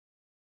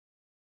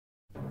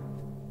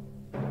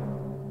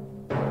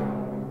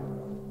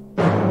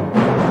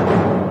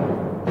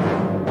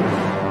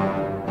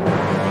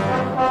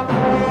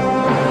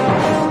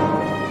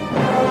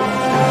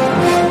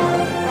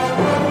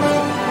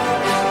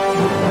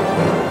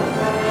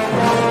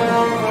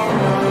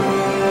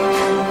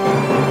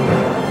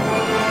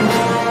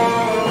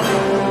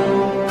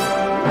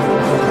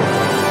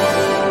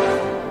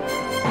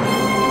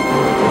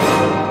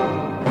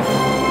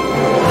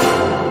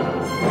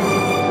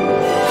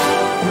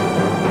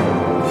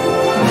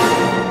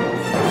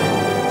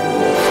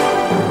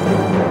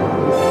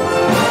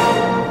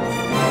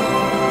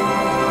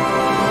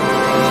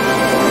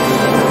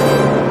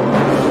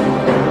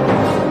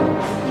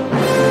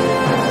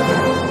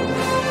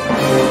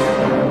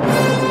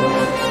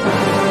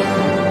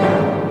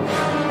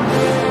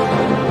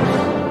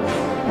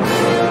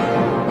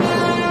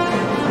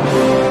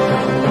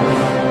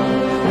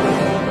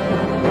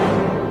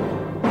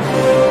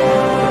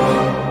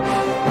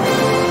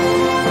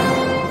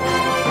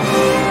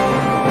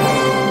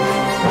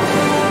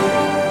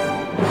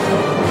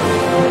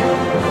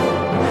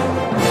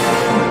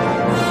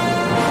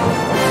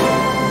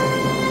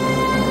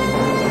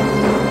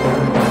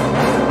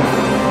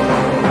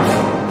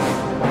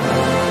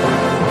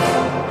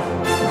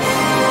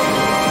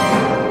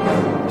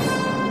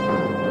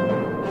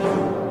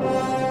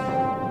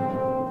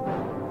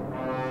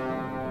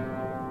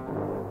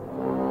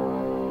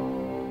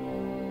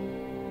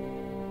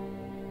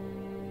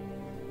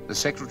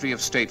Secretary of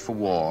State for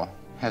War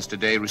has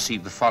today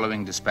received the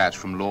following dispatch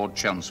from Lord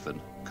Chelmsford,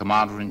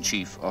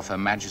 Commander-in-Chief of Her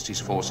Majesty's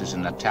Forces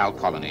in Natal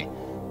Colony,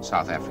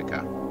 South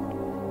Africa.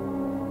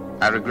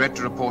 I regret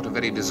to report a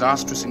very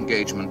disastrous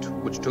engagement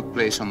which took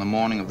place on the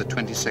morning of the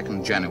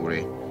 22nd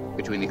January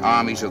between the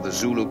armies of the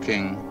Zulu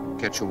King,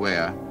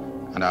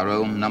 Ketshewea, and our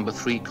own No.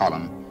 3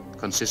 column,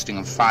 consisting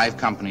of 5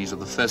 companies of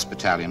the 1st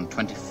Battalion,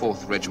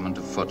 24th Regiment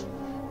of Foot,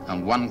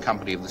 and 1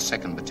 company of the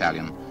 2nd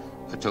Battalion,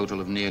 a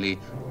total of nearly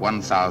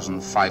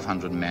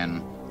 1,500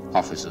 men,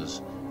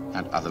 officers,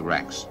 and other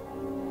ranks.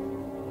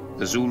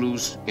 The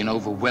Zulus, in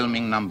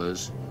overwhelming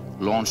numbers,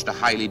 launched a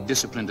highly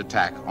disciplined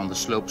attack on the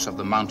slopes of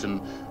the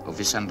mountain of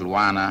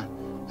Isandhlwana,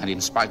 and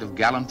in spite of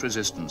gallant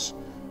resistance,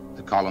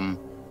 the column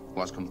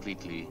was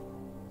completely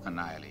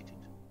annihilated.